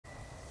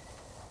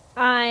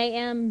I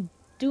am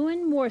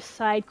doing more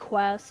side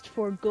quests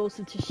for Ghost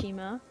of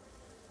Tsushima.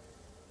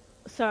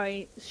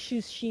 Sorry,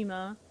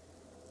 Tsushima.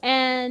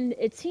 And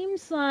it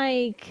seems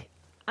like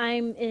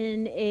I'm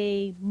in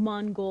a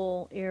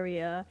Mongol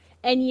area.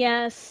 And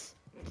yes,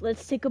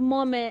 let's take a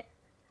moment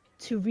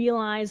to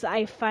realize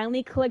I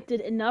finally collected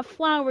enough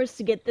flowers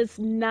to get this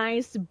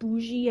nice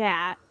bougie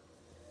hat.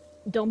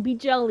 Don't be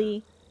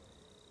jelly.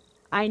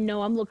 I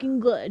know I'm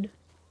looking good.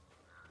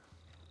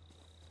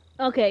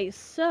 Okay,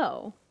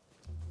 so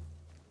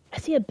I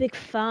see a big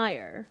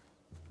fire.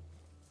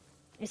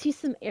 I see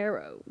some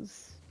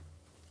arrows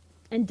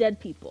and dead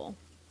people.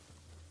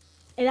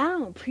 And I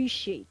don't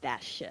appreciate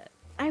that shit.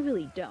 I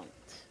really don't.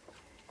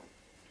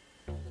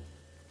 And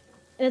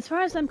as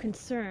far as I'm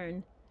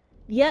concerned,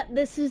 yet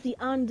this is the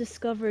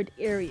undiscovered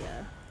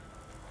area.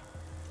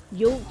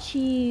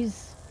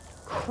 Yochi's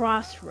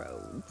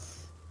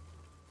Crossroads.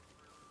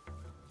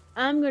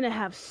 I'm gonna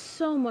have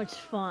so much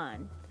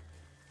fun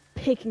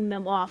picking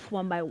them off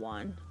one by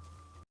one.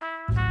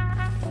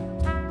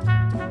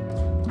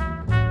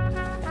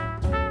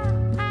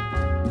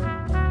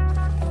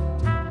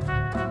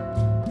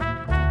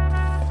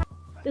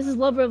 This is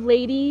Lover of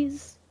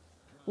Ladies.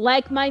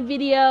 Like my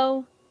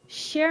video,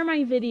 share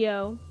my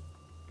video,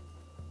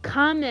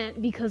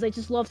 comment because I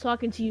just love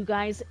talking to you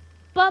guys,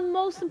 but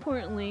most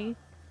importantly,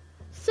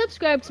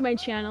 subscribe to my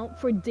channel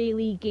for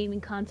daily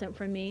gaming content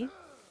from me.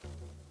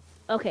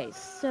 Okay,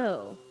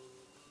 so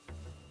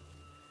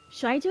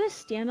should I do a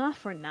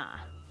standoff or not?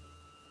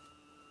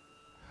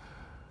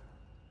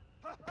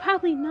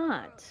 Probably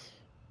not.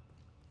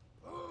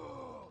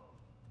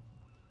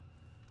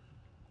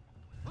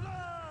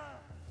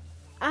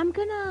 I'm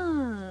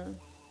gonna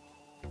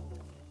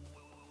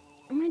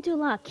do a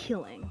lot of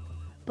killing,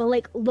 but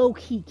like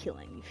low-key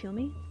killing, you feel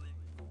me?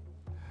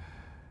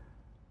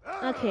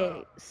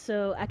 Okay,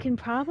 so I can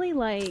probably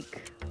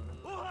like...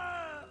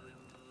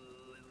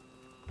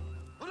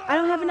 I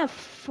don't have enough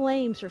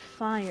flames or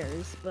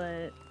fires,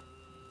 but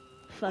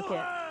fuck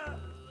it.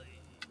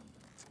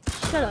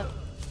 Shut up.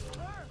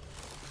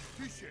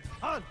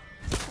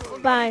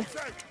 Bye.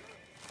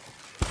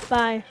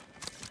 Bye.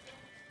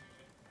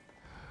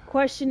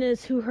 Question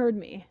is, who heard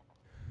me?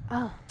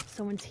 Oh,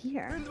 someone's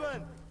here.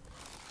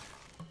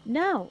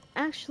 No,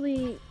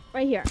 actually,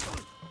 right here.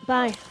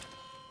 Bye.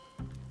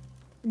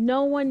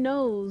 No one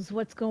knows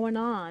what's going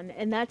on,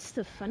 and that's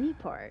the funny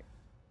part.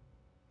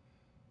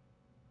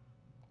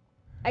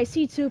 I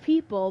see two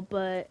people,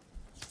 but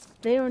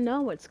they don't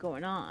know what's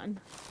going on.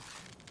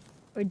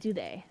 Or do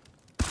they?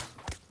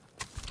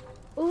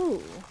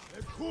 Ooh.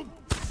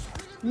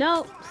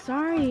 No,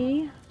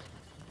 sorry.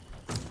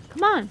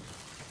 Come on.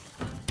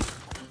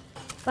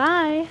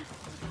 Bye.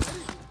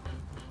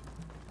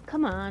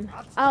 Come on.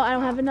 Oh, I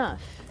don't have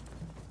enough.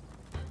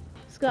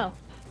 Let's go.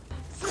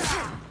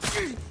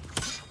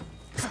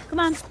 Come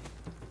on.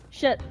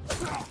 Shit.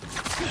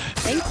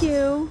 Thank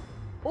you.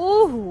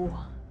 Ooh.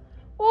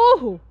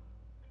 Ooh.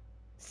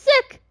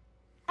 Sick.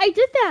 I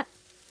did that.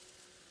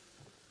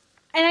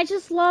 And I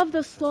just love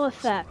the slow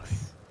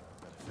effects.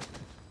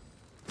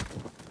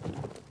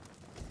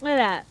 Look at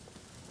that.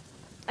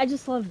 I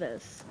just love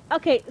this.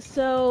 Okay,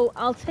 so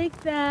I'll take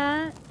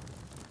that.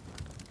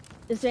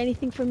 Is there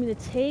anything for me to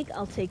take?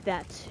 I'll take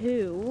that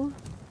too.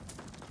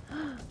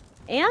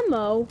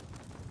 Ammo?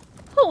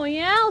 Oh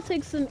yeah, I'll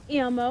take some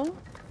ammo.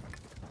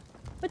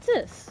 What's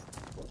this?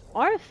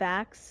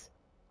 Artifacts?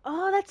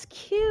 Oh, that's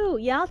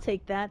cute. Yeah, I'll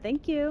take that.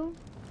 Thank you.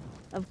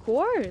 Of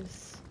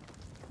course.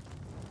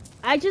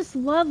 I just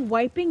love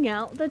wiping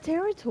out the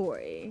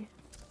territory.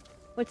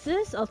 What's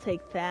this? I'll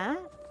take that.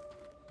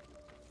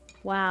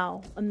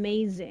 Wow,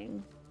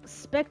 amazing.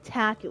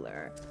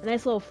 Spectacular. A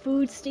nice little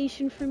food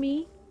station for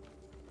me.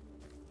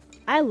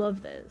 I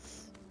love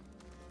this.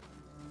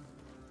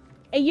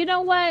 And you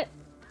know what?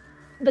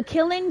 The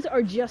killings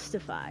are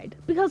justified.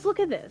 Because look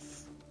at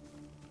this.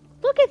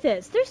 Look at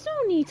this. There's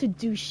no need to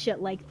do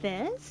shit like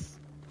this.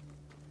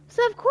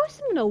 So of course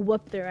I'm gonna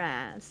whoop their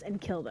ass and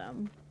kill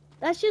them.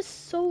 That's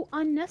just so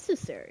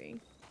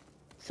unnecessary.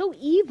 So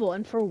evil,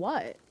 and for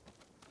what?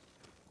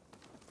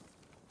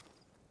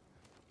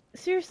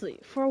 Seriously,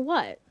 for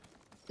what?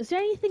 Is there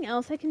anything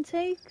else I can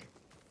take?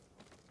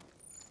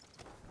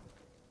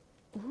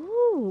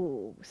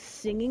 Ooh,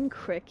 singing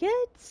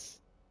crickets?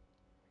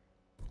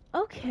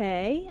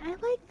 Okay, I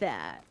like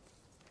that.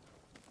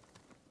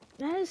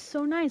 That is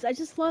so nice. I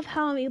just love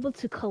how I'm able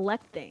to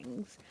collect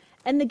things.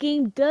 And the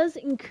game does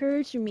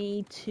encourage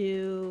me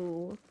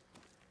to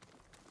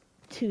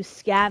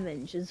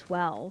scavenge as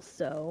well.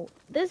 So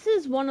this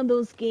is one of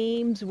those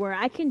games where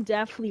I can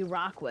definitely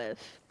rock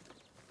with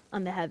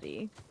on the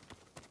heavy.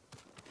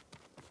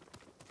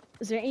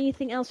 Is there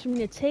anything else for me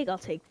to take? I'll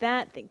take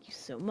that. Thank you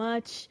so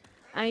much.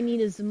 I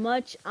need as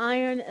much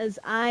iron as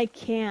I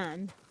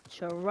can.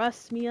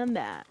 Trust me on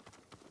that.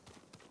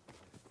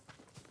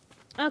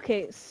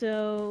 Okay,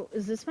 so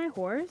is this my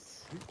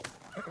horse?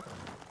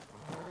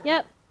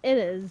 Yep, it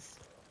is.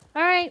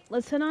 Alright,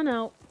 let's head on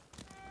out.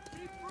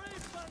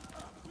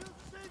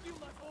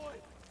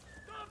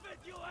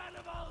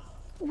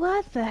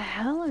 What the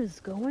hell is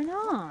going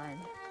on?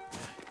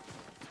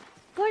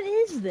 What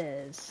is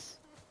this?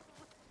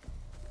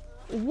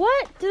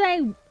 What did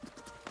I...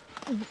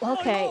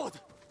 Okay. My lord!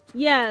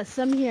 Yes,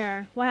 I'm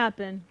here. What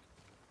happened?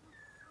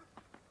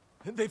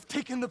 They've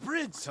taken the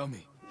bridge! Tell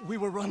me. We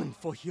were running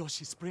for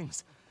Hiyoshi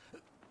Springs.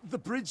 The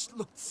bridge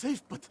looked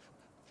safe, but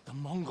the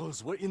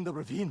Mongols were in the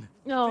ravine.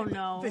 Oh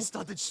no. They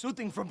started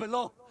shooting from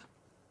below.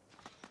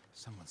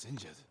 Someone's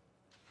injured.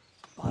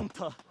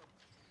 Banta,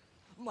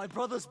 my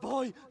brother's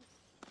boy.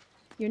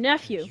 Your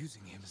nephew.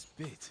 Using him as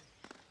bait.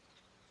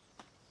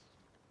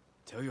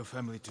 Tell your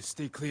family to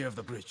stay clear of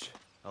the bridge.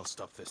 I'll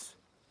stop this.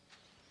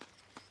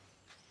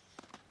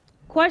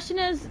 Question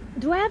is,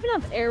 do I have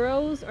enough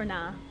arrows or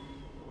nah?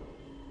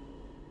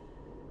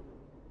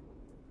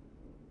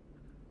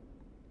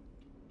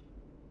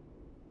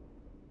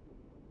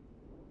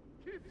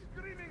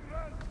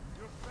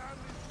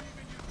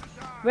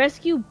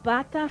 Rescue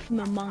Bata from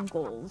the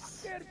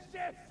Mongols.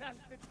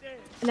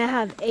 And I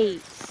have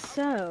 8,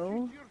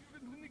 so...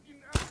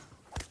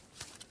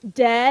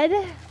 Dead?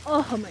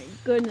 Oh my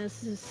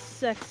goodness, this is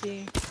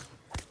sexy.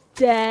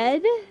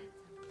 Dead?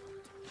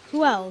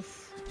 Who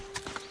else?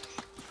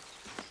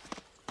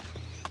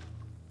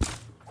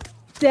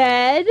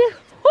 Dead?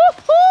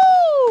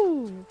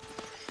 Woohoo!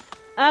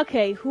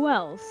 Okay, who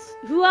else?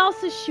 Who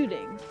else is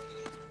shooting?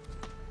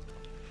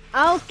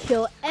 I'll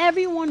kill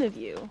every one of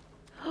you.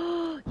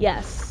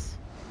 Yes.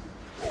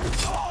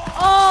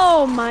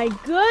 Oh my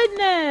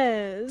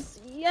goodness!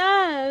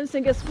 Yes,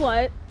 and guess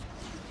what?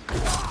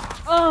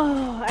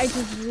 Oh, I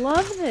just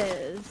love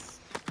this.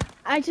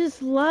 I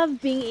just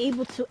love being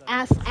able to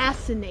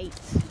assassinate.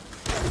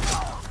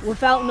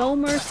 Without no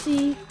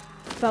mercy,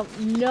 without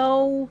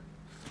no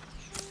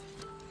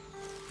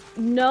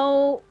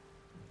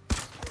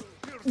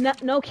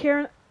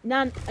care,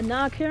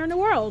 not care in the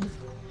world.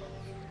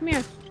 Come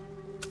here.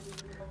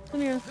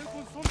 Come here.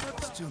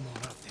 Still more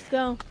out there.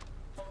 Go.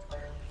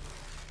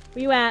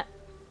 Where you at?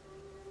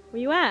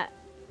 Where you at?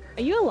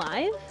 Are you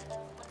alive?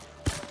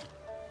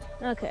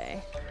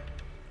 Okay.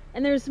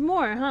 And there's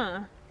more,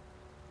 huh?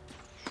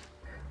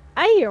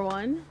 I hear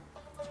one.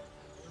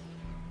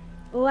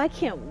 Oh, I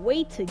can't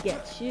wait to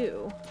get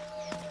you.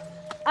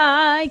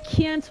 I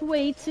can't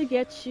wait to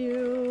get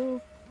you.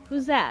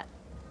 Who's that?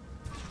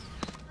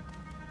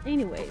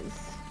 Anyways.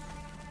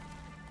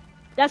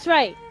 That's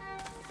right.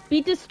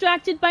 Be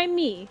distracted by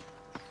me.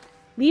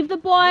 Leave the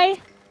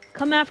boy.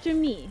 Come after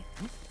me.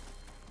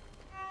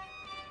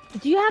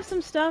 Do you have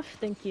some stuff?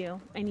 Thank you.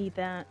 I need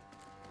that.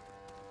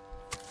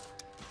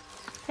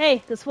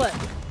 Hey, guess what?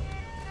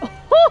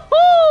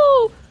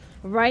 Oh,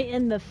 right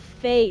in the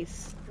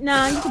face.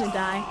 Nah, you're gonna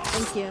die.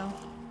 Thank you.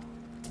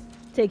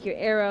 Take your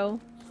arrow.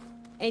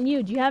 And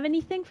you, do you have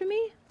anything for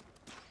me?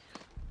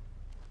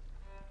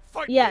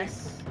 Fight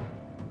yes.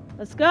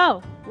 Let's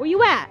go. Where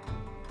you at?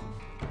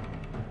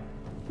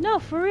 No,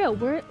 for real.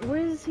 Where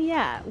is he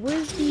at?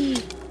 Where's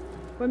the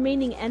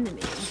remaining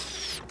enemy?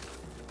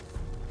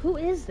 Who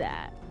is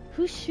that?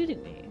 Who's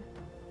shooting me?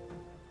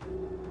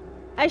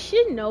 I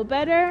should know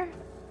better,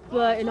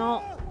 but in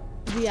all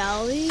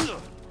reality...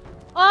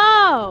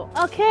 Oh!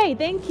 Okay,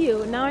 thank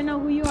you. Now I know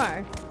who you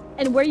are.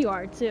 And where you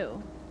are,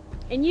 too.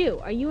 And you,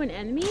 are you an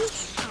enemy?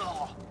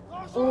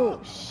 Oh,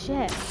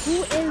 shit.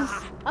 Who is...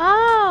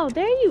 Oh,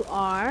 there you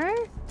are.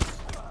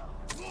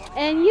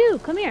 And you,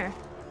 come here.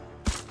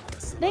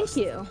 Thank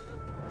you. Now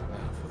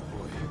for the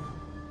boy.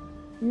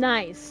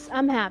 Nice.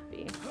 I'm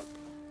happy.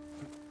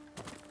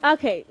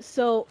 Okay,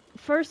 so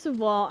first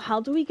of all,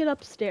 how do we get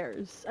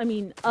upstairs? I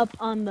mean, up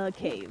on the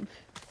cave.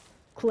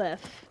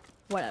 Cliff.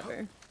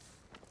 Whatever.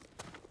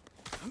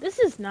 This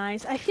is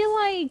nice. I feel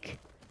like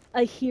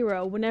a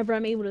hero whenever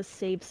I'm able to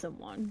save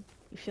someone.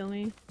 You feel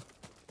me?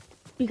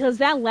 Because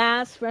that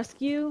last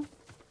rescue,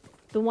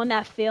 the one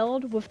that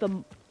failed with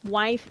the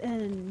wife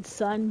and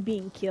son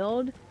being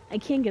killed, I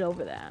can't get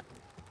over that.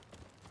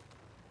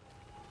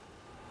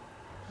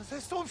 They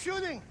stopped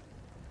shooting!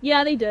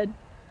 Yeah, they did.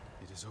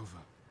 It is over.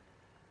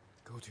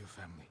 Go to your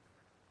family.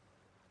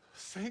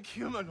 Thank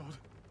you, my lord.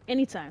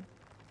 Anytime.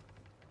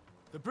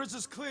 The bridge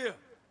is clear.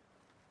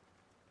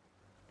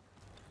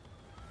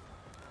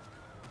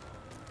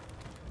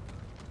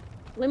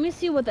 Let me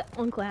see what the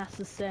uncle has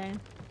to say.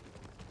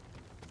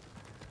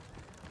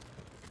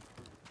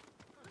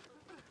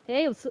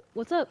 Hey,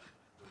 what's up?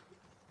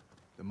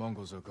 The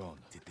Mongols are gone.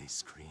 Did they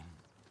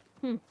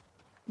scream?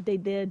 They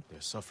did. Their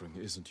suffering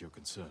isn't your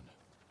concern.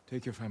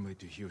 Take your family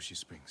to Hiyoshi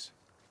Springs.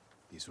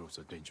 These roads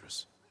are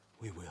dangerous.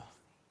 We will.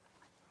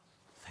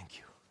 Thank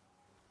you.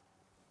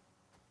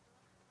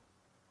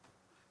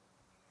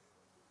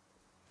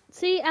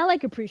 See, I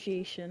like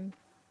appreciation.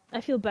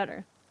 I feel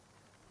better.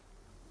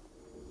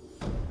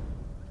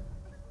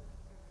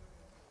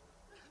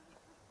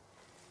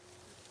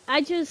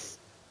 I just...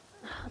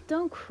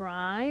 Don't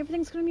cry.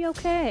 Everything's gonna be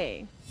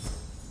okay.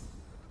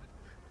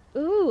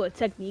 Ooh, a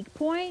technique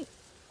point?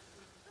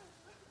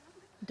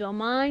 Don't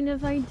mind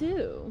if I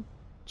do.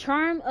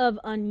 Charm of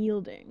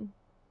unyielding.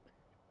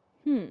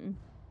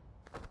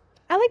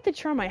 I like the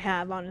charm I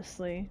have,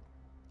 honestly.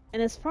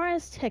 And as far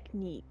as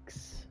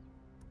techniques...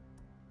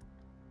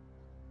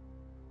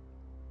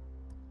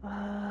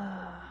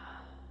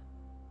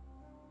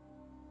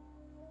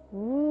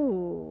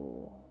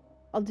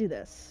 I'll do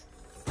this.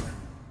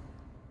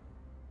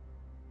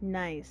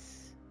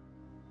 Nice.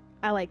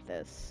 I like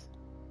this.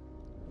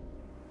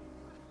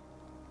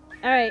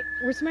 Alright,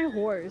 where's my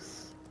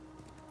horse?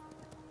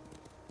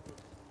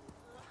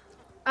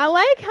 I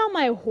like how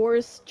my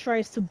horse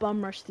tries to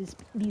bum rush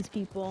these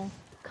people.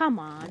 Come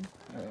on.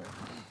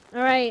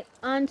 Alright,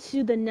 on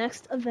to the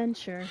next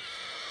adventure.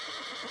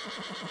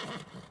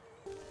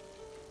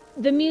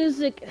 The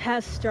music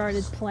has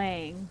started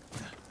playing.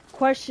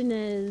 Question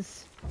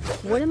is,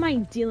 what am I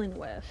dealing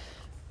with?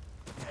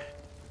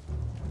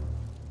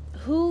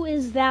 Who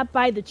is that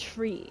by the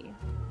tree?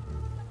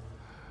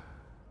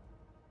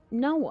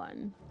 No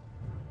one.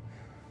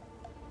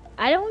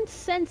 I don't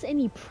sense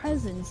any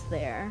presence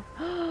there.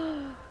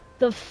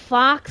 The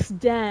fox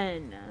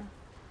den.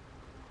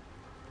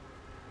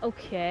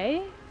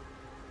 Okay.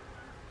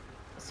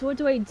 So what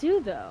do I do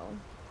though?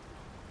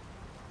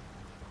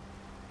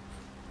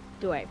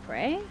 Do I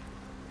pray?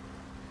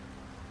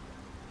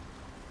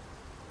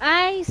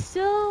 I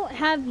still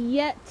have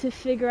yet to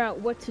figure out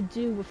what to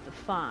do with the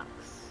fox.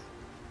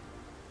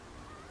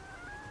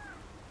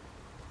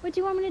 What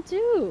do you want me to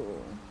do?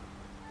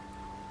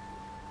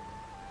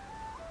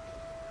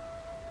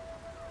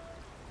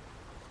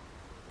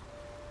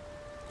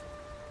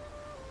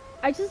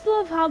 I just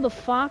love how the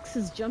fox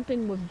is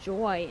jumping with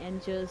joy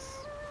and just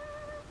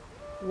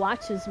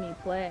watches me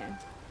play.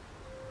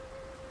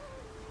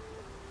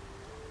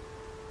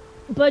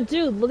 But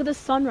dude, look at the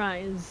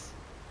sunrise.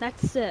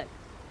 That's sick.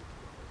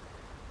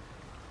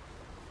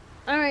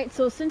 Alright,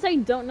 so since I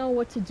don't know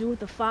what to do with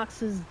the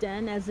fox's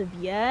den as of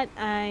yet,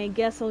 I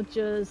guess I'll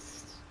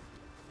just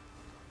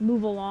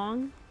move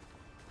along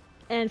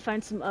and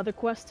find some other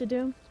quests to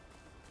do.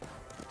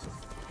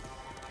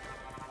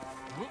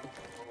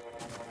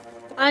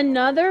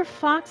 Another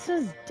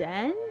fox's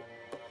den?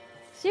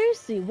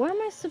 Seriously, what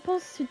am I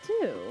supposed to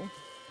do?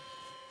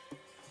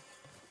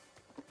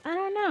 I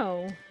don't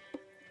know.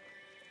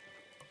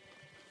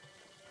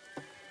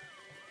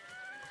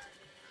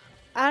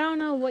 I don't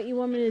know what you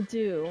want me to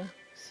do.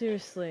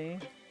 Seriously.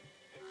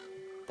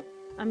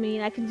 I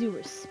mean, I can do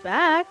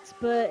respect,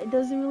 but it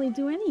doesn't really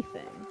do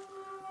anything.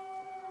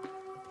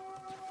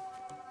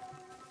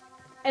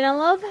 And I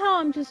love how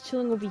I'm just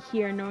chilling over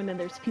here knowing that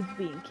there's people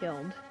being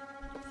killed.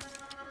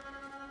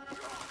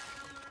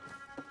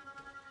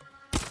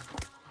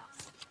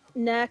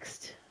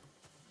 Next.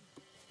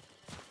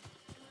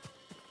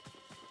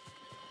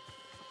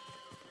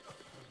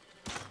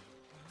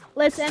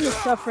 Let's end the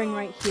suffering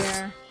right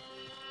here.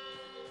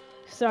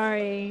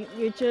 Sorry,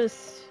 you're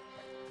just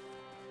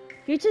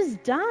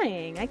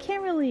dying. I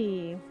can't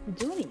really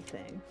do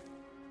anything.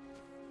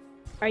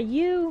 Are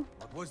you?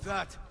 What was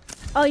that?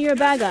 Oh, you're a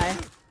bad guy.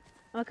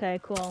 Okay,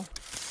 cool.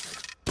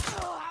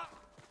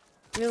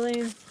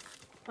 Really?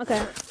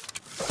 Okay.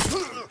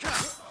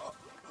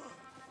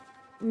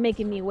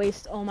 Making me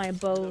waste all my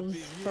bows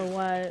for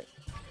what?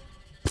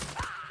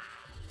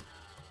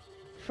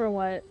 For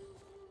what?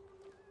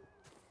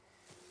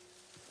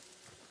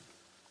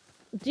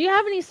 Do you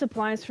have any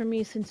supplies for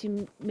me since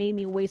you made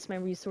me waste my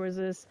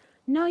resources?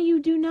 No,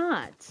 you do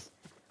not.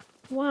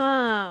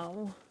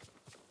 Wow.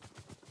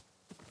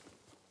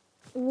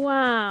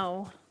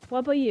 Wow. What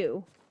about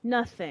you?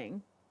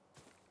 Nothing.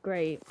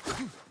 Great.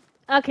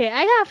 Okay,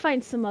 I gotta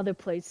find some other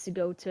place to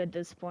go to at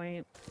this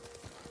point.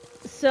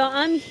 So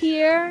I'm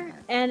here,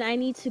 and I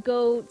need to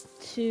go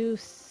to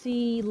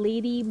see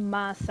Lady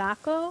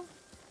Masako.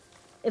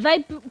 If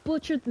I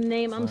butchered the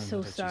name, I'm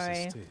so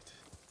sorry.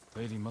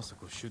 Lady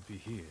Masako should be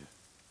here.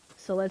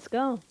 So let's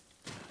go.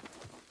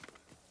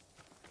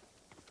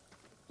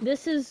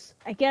 This is,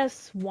 I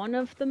guess, one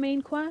of the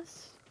main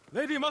quests.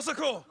 Lady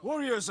Masako!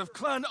 Warriors of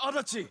Clan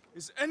Adachi!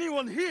 Is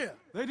anyone here?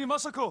 Lady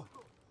Masako!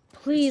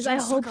 Please, I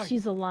hope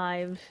she's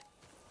alive.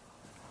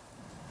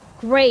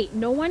 Great,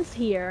 no one's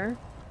here.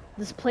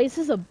 This place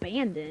is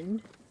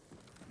abandoned.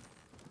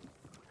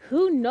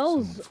 Who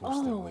knows?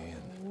 Oh,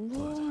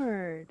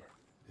 Lord.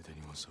 Did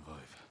anyone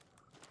survive?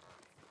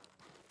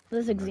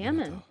 Let's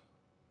examine.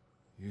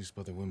 Used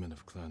by the women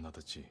of Clan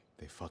Adachi.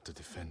 They fought to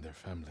defend their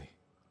family.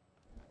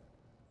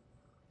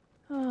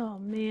 Oh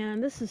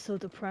man, this is so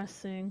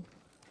depressing.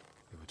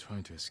 They were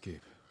trying to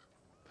escape,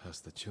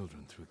 past the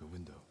children through the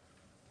window.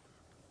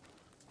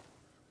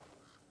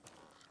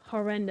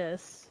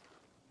 Horrendous.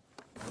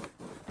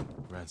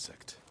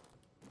 Ransacked,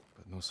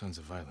 but no signs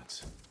of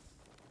violence.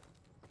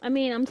 I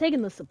mean, I'm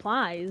taking the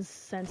supplies,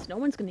 since no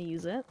one's gonna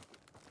use it.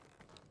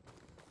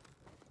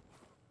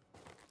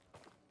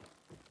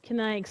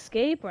 Can I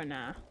escape or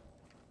nah?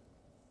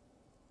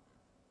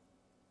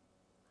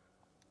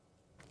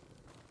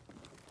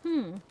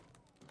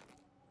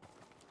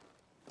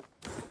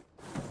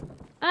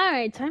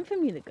 Alright, time for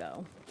me to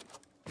go.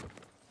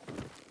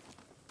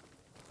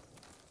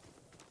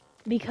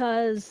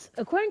 Because,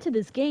 according to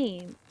this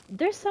game,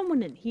 there's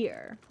someone in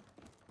here.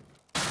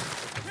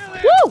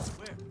 Woo!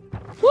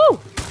 Woo!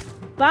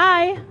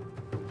 Bye!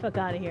 Fuck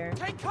out of here.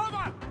 Take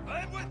cover!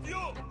 I'm with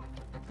you!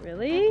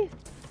 Really?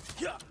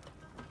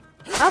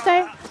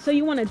 Okay, so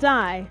you want to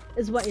die,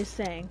 is what you're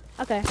saying.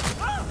 Okay.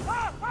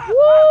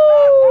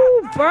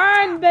 Woo!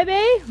 Burn,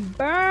 baby!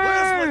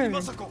 Where's Lady Burn!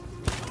 Masako?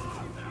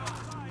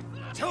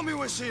 Tell me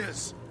where she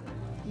is.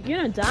 You're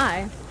gonna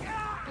die.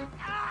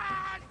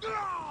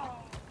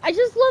 I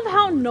just love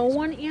how no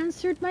one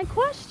answered my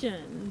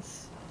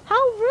questions. How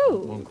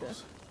rude.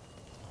 Mongols.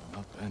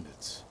 Not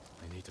bandits.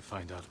 I need to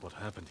find out what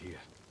happened here.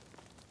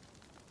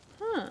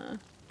 Huh.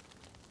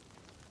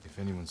 If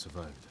anyone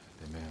survived,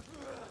 they may have...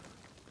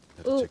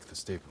 Ooh. Better check the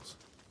stables.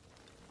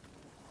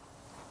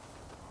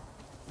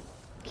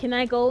 Can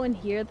I go in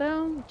here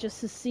though? Just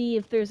to see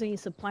if there's any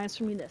supplies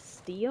for me to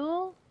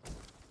steal?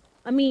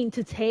 I mean,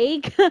 to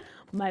take?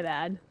 My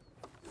bad.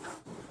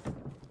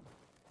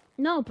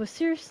 No, but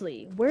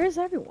seriously, where is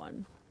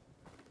everyone?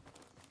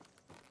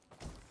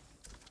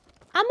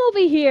 I'm over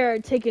here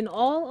taking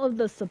all of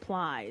the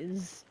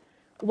supplies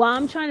while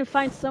I'm trying to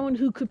find someone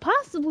who could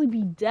possibly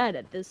be dead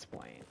at this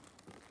point.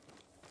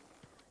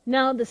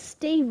 Now, the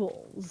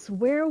stables.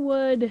 Where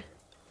would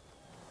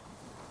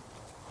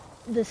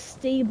the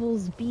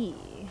stables be?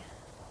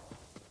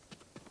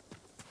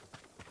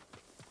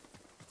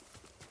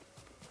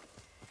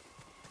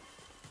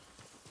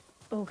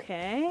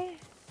 Okay.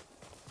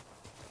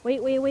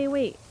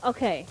 Wait.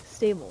 Okay,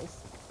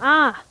 stables.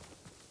 Ah!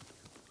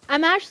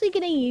 I'm actually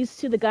getting used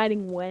to the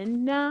guiding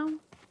wind now.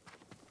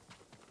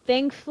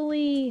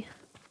 Thankfully,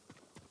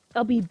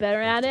 I'll be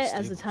better at it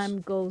as the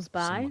time goes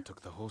by. Someone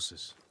took the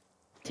horses.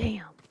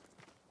 Damn.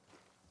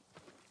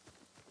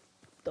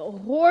 The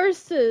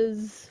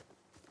horses!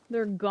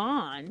 They're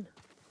gone.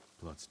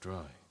 Blood's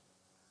dry.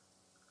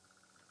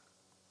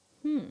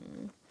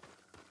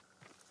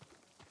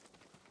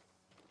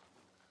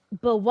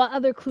 But what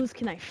other clues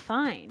can I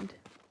find?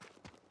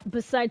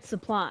 Besides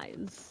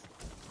supplies.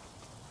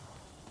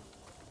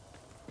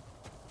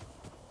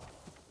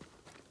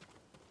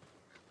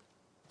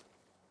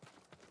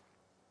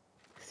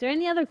 Is there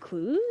any other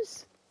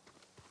clues?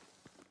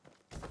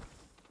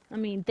 I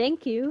mean,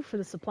 thank you for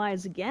the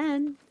supplies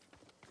again.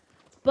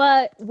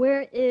 But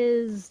where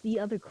is the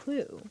other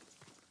clue?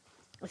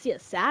 I see a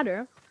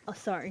saddle. Oh,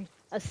 sorry.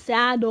 A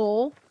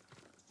saddle.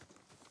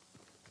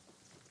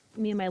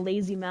 Me and my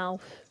lazy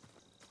mouth.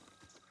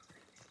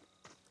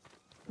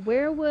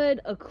 Where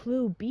would a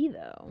clue be,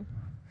 though?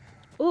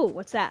 Ooh,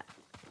 what's that?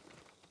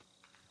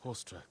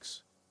 Horse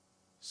tracks.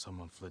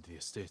 Someone fled the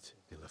estate.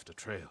 They left a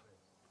trail.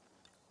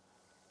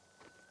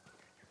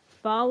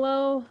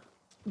 Follow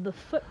the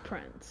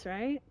footprints,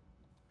 right?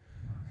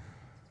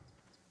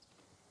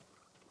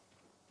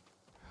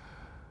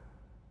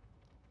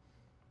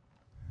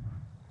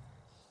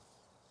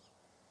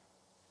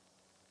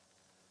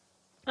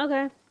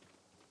 Okay.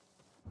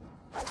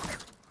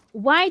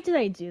 Why did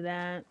I do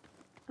that?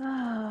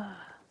 Ah.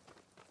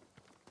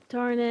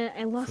 Darn it,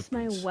 I lost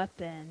my Footprints.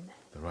 weapon.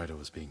 The rider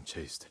was being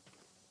chased.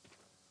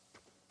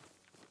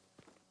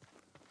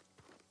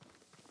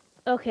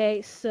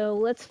 Okay, so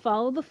let's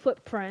follow the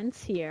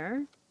footprints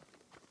here.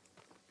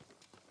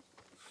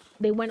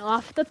 They went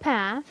off the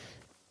path.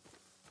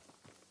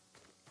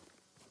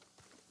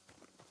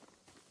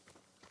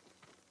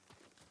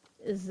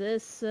 Is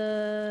this,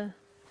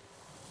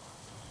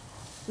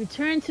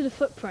 return to the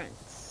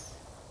footprints.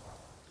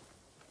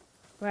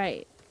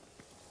 Right.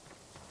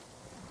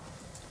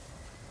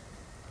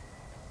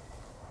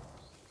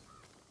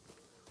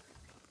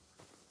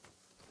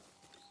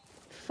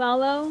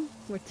 Follow,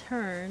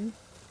 return.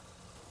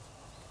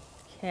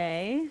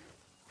 Okay.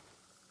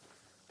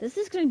 This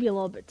is going to be a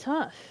little bit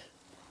tough.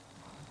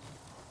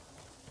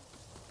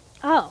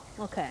 Oh,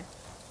 okay.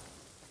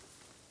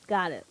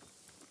 Got it.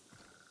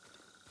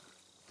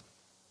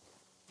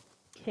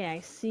 Okay, I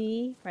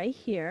see right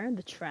here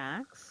the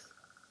tracks.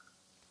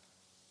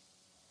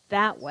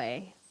 That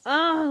way.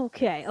 Oh,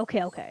 okay.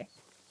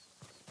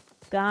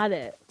 Got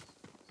it.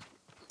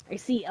 I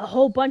see a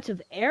whole bunch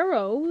of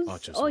arrows.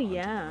 Archers Oh, were hunting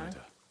yeah. the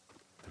rider.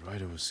 The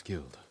rider was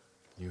skilled,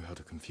 knew how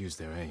to confuse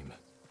their aim.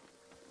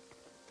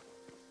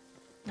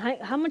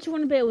 How much you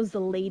want to bet it was the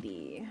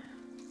lady?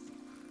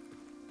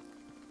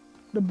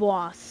 The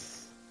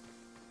boss.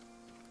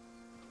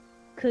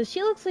 Because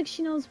she looks like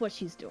she knows what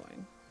she's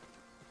doing.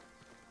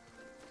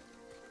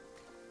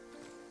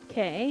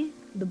 Okay,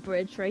 the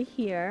bridge right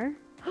here.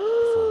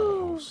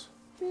 Fallen horse.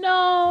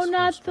 No, This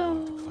not horse the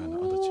belonged to Clan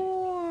Adachi.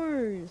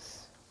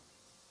 horse.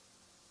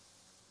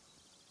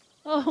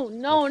 Oh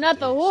no, Dead for not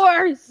the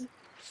days. horse.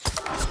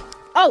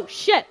 Oh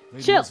shit,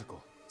 Lady chill.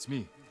 Masako, it's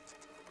me.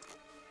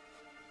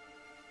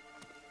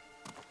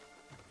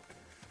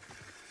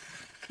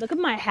 Look at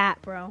my hat,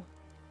 bro.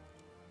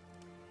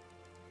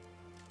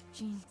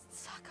 Jin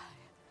Sakai.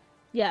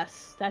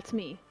 Yes, that's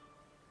me.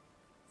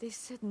 They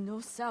said no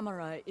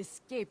samurai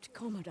escaped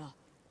Komoda.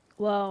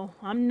 Well,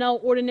 I'm no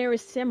ordinary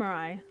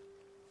samurai.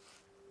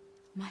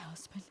 My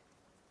husband.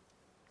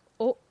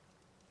 Oh.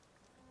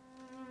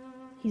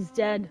 He's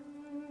dead.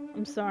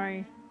 I'm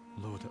sorry.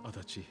 Lord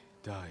Adachi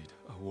died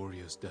a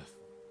warrior's death,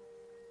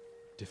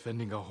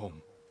 defending our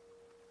home.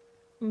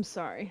 I'm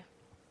sorry.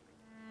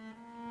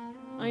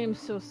 I am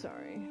so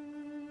sorry.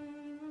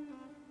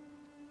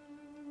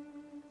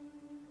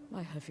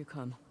 Why have you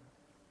come?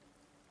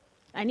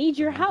 I need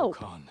your The Mongol help.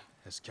 Khan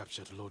has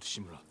captured Lord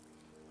Shimura.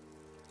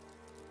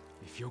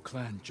 If your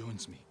clan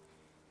joins me,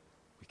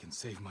 we can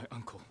save my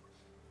uncle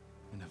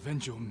and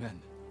avenge your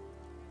men.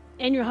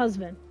 And your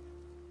husband.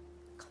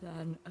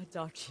 Clan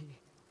Adachi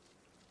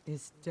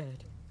is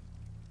dead.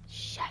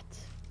 Shit.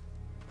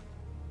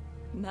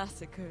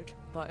 Massacred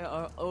by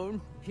our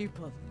own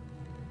people.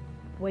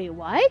 Wait,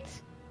 what?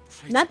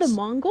 Traitors. Not the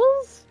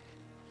Mongols?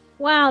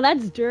 Wow,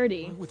 that's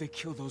dirty. Why would they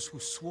kill those who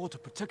swore to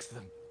protect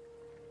them?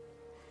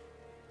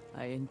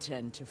 I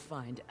intend to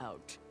find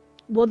out.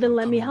 Well, then I'm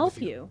let me coming help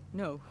with you. you.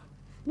 No.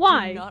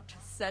 Why? Do not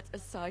set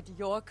aside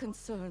your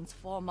concerns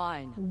for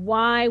mine.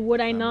 Why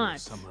would I Family of not?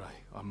 samurai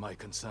are my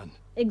concern.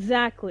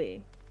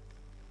 Exactly.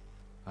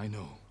 I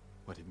know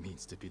what it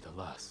means to be the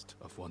last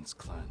of one's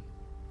clan.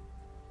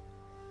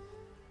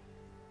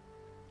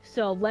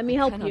 So let me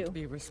help I cannot you.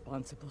 be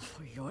responsible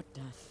for your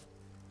death.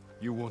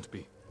 You won't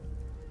be.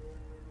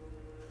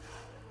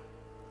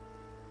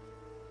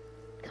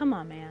 Come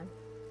on, man.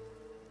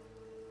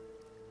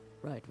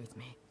 Ride with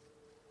me.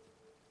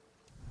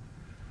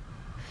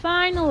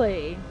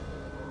 Finally.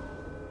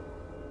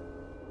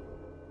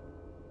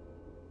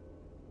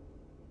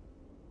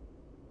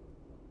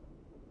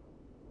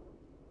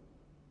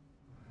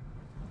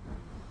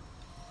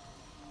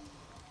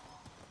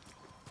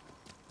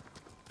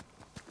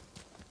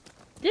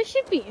 This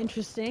should be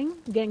interesting,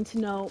 getting to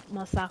know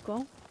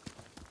Masako.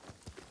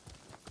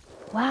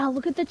 Wow,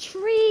 look at the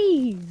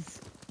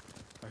trees!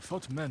 I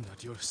fought men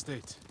at your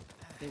estate.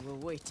 They were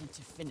waiting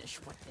to finish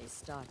what they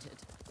started.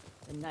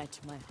 The night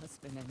my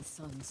husband and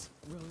sons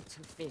rode to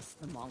face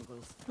the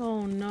Mongols.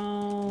 Oh The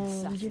no.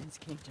 assassins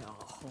came to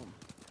our home.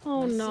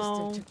 Oh my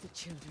no. sister took the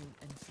children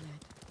and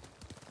fled.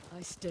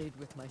 I stayed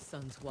with my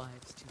sons'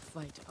 wives to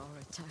fight our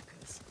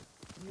attackers.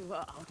 We were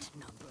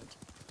outnumbered.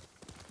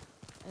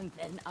 And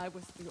then I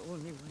was the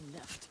only one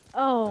left.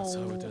 Oh, That's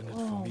how it ended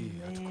for me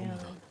at man.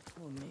 Komoda.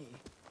 For me,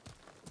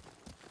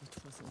 it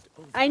wasn't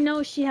over. I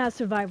know she has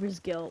survivor's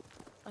guilt.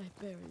 I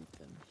buried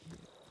them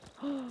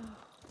here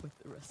with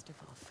the rest of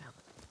our family.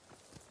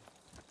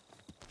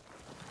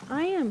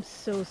 I am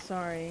so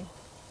sorry.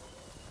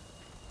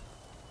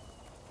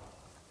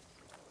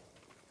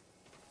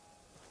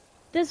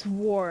 This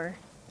war,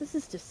 this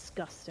is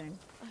disgusting.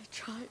 I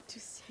tried to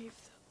save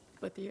them,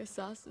 but the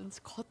assassins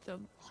caught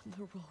them on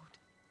the road,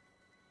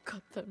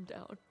 cut them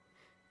down.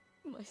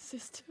 My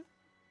sister,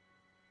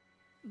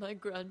 my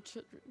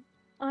grandchildren,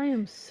 I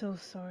am so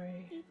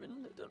sorry.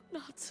 even little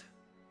Natsu.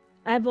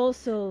 I've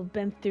also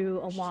been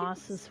through a She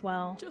loss was as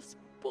well. Just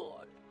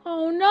born.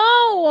 Oh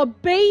no, a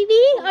baby?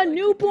 All A I could do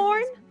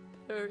newborn? was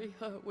bury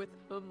her with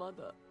her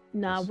mother.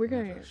 Nah, This we're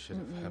gonna never should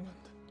have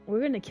happened.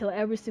 we're gonna kill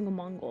every single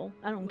Mongol.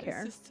 I don't My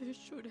care. sister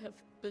should have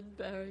been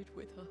buried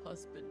with her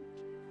husband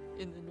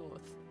in the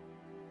north.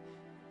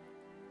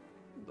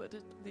 But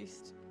at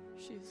least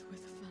she is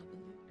with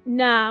family.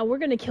 Nah, we're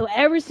gonna kill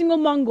every single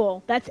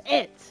Mongol. That's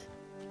it.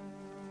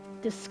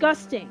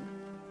 Disgusting.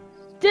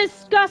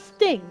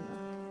 Disgusting.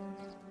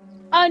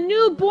 A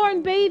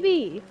newborn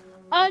baby.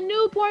 A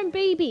newborn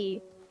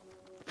baby.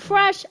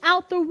 Fresh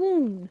out the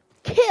womb.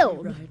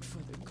 Killed. Ride for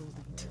the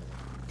golden tooth.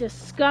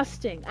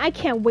 Disgusting. I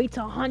can't wait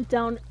to hunt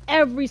down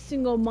every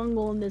single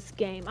Mongol in this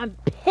game. I'm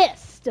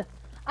pissed.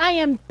 I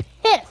am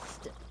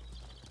pissed.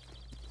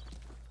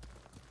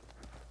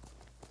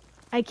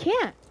 I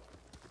can't.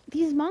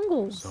 These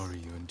Mongols. Sorry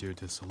you endured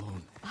this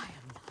alone. I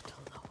am not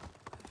alone.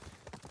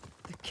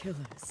 The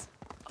killers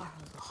are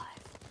alive.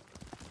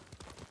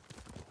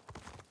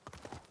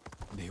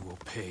 They will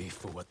pay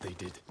for what they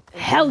did.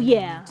 Hell Every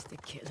yeah. moment the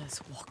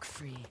killers walk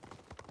free.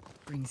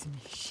 Brings me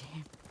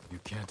shame. You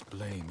can't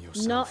blame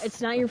yourself. No,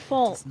 it's not your It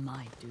fault. is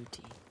my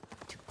duty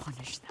to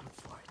punish them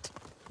for it.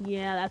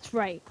 Yeah, that's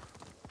right.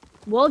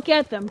 We'll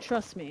get them,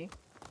 trust me.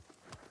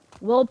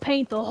 We'll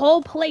paint the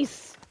whole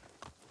place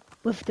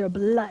with their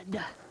blood.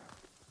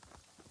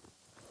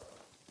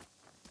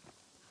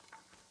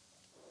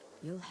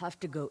 You'll have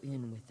to go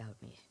in without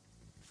me.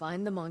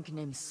 Find the monk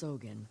named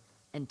Sogen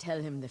and tell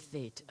him the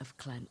fate of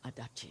Clan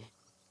Adachi.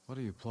 What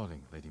are you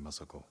plotting, Lady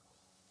Masako?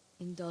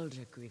 Indulge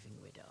a grieving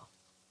widow.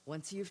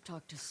 Once you've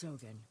talked to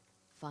Sogen,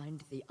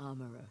 find the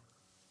armorer.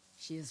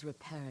 She is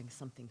repairing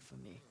something for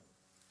me.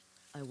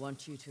 I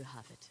want you to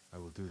have it. I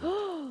will do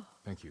that.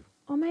 Thank you.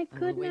 Oh my I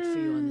goodness. will wait for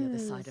you on the other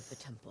side of the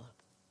temple.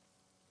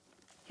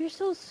 You're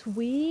so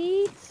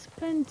sweet,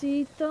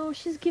 Bendito.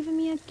 She's giving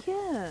me a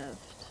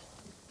gift.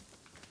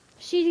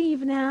 She didn't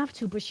even have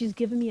to, but she's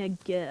giving me a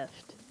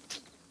gift.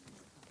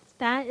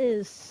 That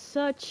is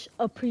such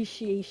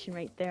appreciation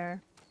right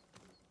there.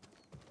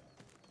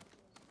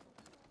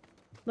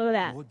 Look at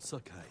that. Lord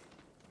Sakai,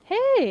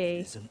 Hey,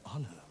 it's an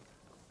honor.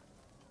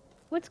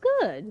 what's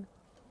good?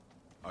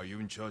 Are you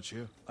in charge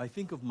here? I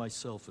think of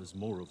myself as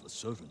more of a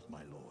servant,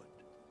 my lord.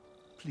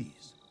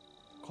 Please,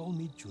 call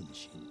me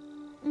Junshin.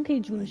 Okay, I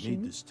made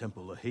Junshin. this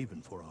temple a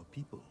haven for our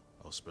people.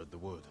 I'll spread the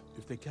word.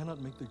 If they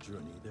cannot make the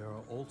journey, there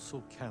are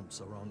also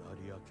camps around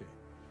Ariake.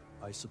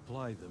 I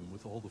supply them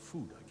with all the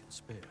food I can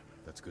spare.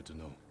 That's good to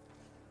know.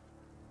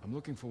 I'm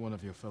looking for one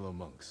of your fellow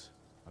monks,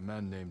 a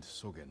man named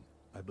Sogen.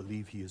 I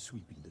believe he is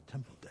sweeping the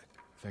temple deck.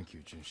 Thank you,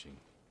 Junshin.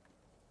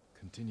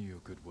 Continue your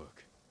good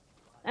work.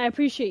 I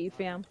appreciate you,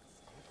 fam.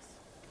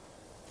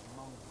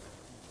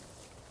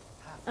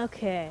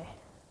 Okay.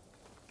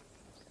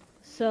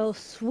 So,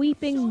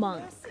 sweeping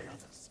monk.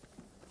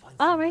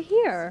 Oh, right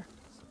here.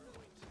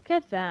 Look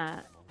at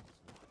that.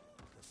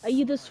 Are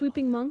you the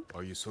sweeping monk?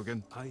 Are you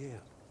Sogen? I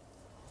am.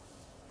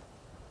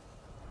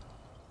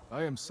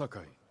 I am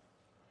Sakai.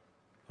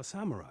 A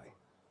samurai.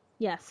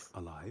 Yes.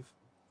 Alive?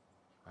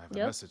 I have a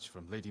Yep. message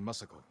from Lady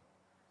Masako.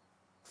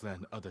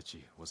 Clan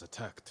Adachi was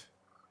attacked.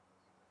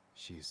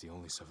 She is the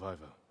only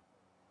survivor.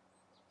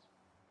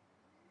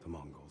 The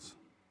Mongols.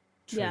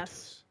 Yes.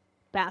 Traitors.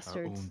 Our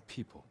Bastards. own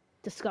people.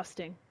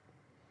 Disgusting.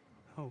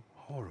 How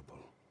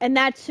horrible. And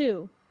that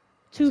too.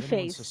 Has anyone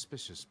Two-Face.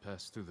 suspicious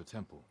passed through the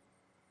temple?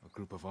 A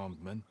group of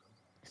armed men?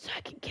 So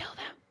I can kill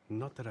them.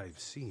 Not that I've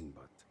seen,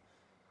 but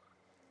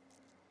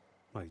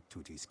my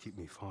duties keep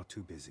me far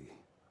too busy.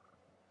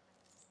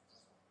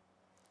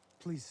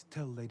 Please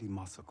tell Lady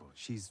Masako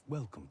she's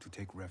welcome to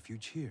take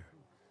refuge here.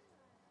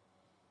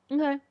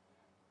 Okay.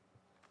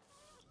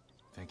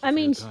 Thank you I for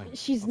mean, your time.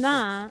 she's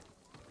not.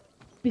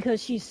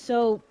 Because she's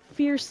so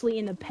fiercely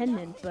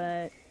independent,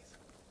 but...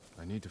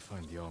 I need to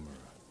find the armorer.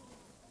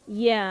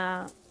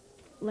 Yeah.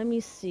 Let me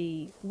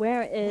see.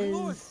 Where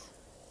Lord! is...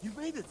 You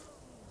made it!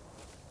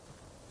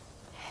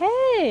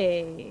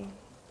 Hey!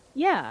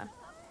 Yeah.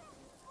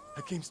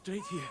 I came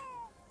straight here.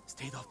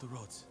 Stayed off the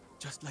roads.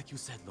 Just like you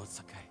said, Lord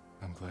Sakai.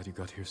 I'm glad you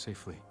got here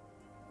safely.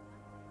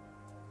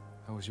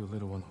 How is your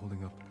little one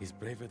holding up? He's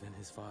braver than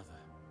his father.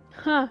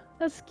 Huh.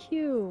 That's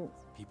cute.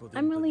 People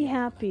I'm didn't really believe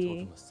when I told happy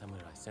them a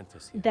samurai sent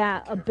us here to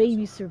that take a care of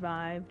baby his honor.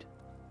 survived.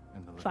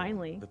 And the little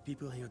Finally. The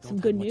people here don't Some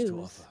have good much to news.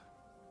 offer.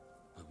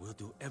 But we'll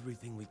do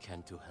everything we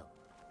can to help.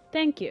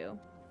 Thank you.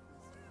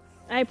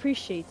 I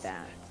appreciate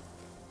that.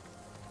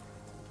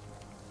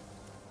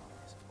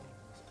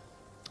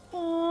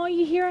 Oh,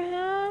 you hear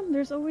him?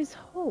 There's always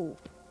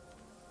hope.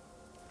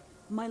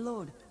 My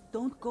lord,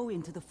 don't go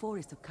into the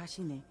forest of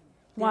Kashine. They're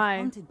Why?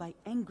 haunted by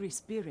angry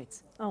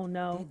spirits. Oh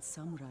no. Dead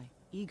samurai,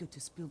 eager to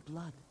spill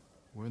blood.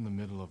 We're in the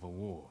middle of a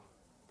war.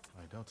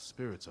 I doubt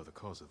spirits are the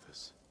cause of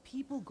this.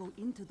 People go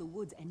into the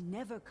woods and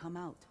never come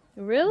out.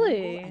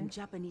 Really? Mongol and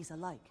Japanese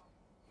alike.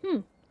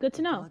 Good to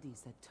The know.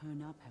 bodies that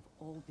turn up have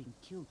all been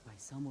killed by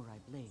samurai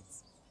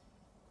blades.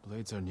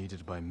 Blades are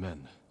needed by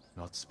men,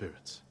 not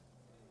spirits.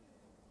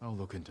 I'll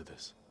look into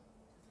this.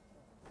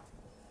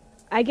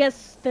 I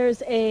guess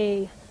there's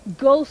a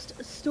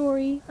ghost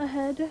story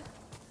ahead.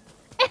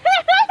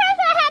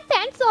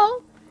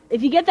 Pencil!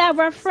 If you get that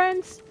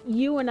reference,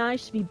 you and I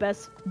should be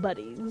best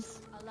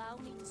buddies. Allow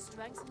me to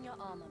strengthen your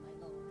armor,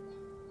 my lord.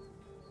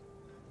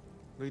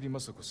 Lady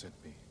Masako sent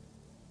me.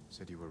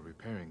 Said you were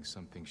repairing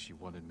something she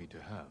wanted me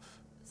to have.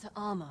 The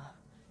armor.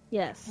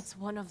 Yes. It's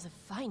one of the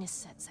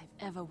finest sets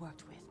I've ever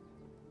worked with.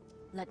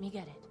 Let me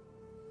get it.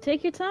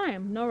 Take your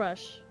time, no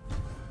rush.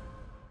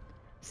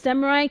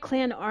 Samurai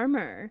clan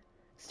armor.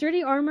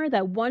 Sturdy armor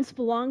that once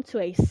belonged to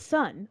a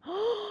son.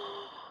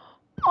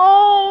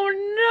 Oh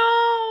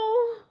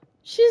no!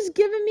 She's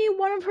given me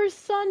one of her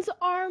son's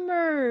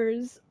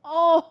armors.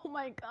 Oh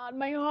my god,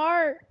 my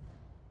heart.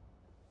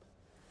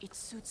 It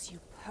suits you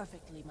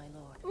perfectly, my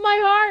lord. My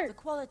The heart.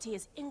 quality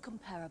is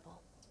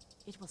incomparable.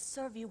 It will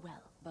serve you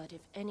well, but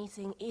if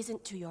anything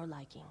isn't to your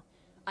liking,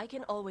 I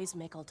can always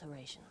make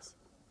alterations.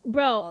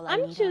 Bro, All I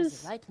I'm need are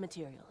just the right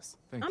materials.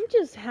 Thank I'm you.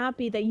 just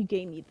happy that you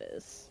gave me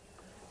this.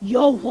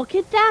 Yo, look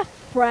at that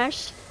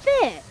fresh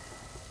fit.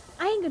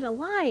 I ain't gonna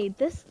lie,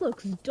 this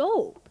looks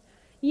dope.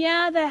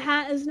 Yeah, the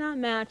hat is not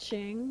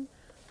matching,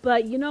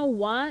 but you know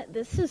what?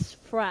 This is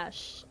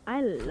fresh.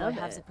 I Do I love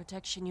have the it.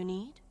 protection you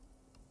need?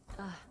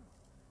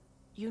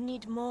 You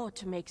need more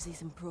to make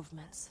these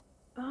improvements.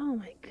 Oh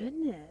my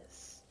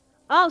goodness.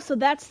 Oh, so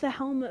that's the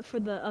helmet for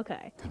the...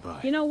 Okay. Goodbye.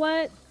 You know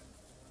what?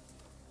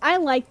 I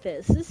like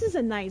this. This is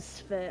a nice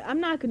fit. I'm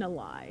not gonna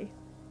lie.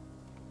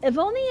 If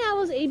only I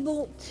was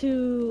able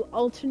to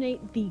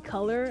alternate the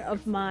color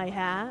of my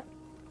hat.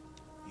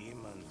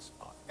 Demons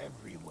are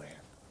everywhere,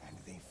 and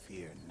they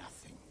fear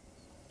nothing.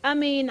 I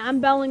mean, I'm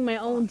battling my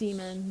own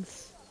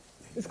demons.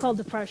 It's called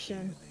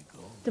depression.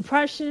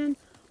 Depression,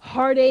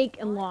 heartache,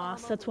 and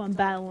loss. That's what I'm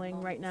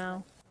battling right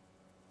now.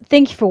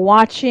 Thank you for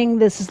watching.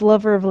 This is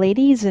Lover of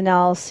Ladies, and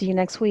I'll see you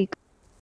next week.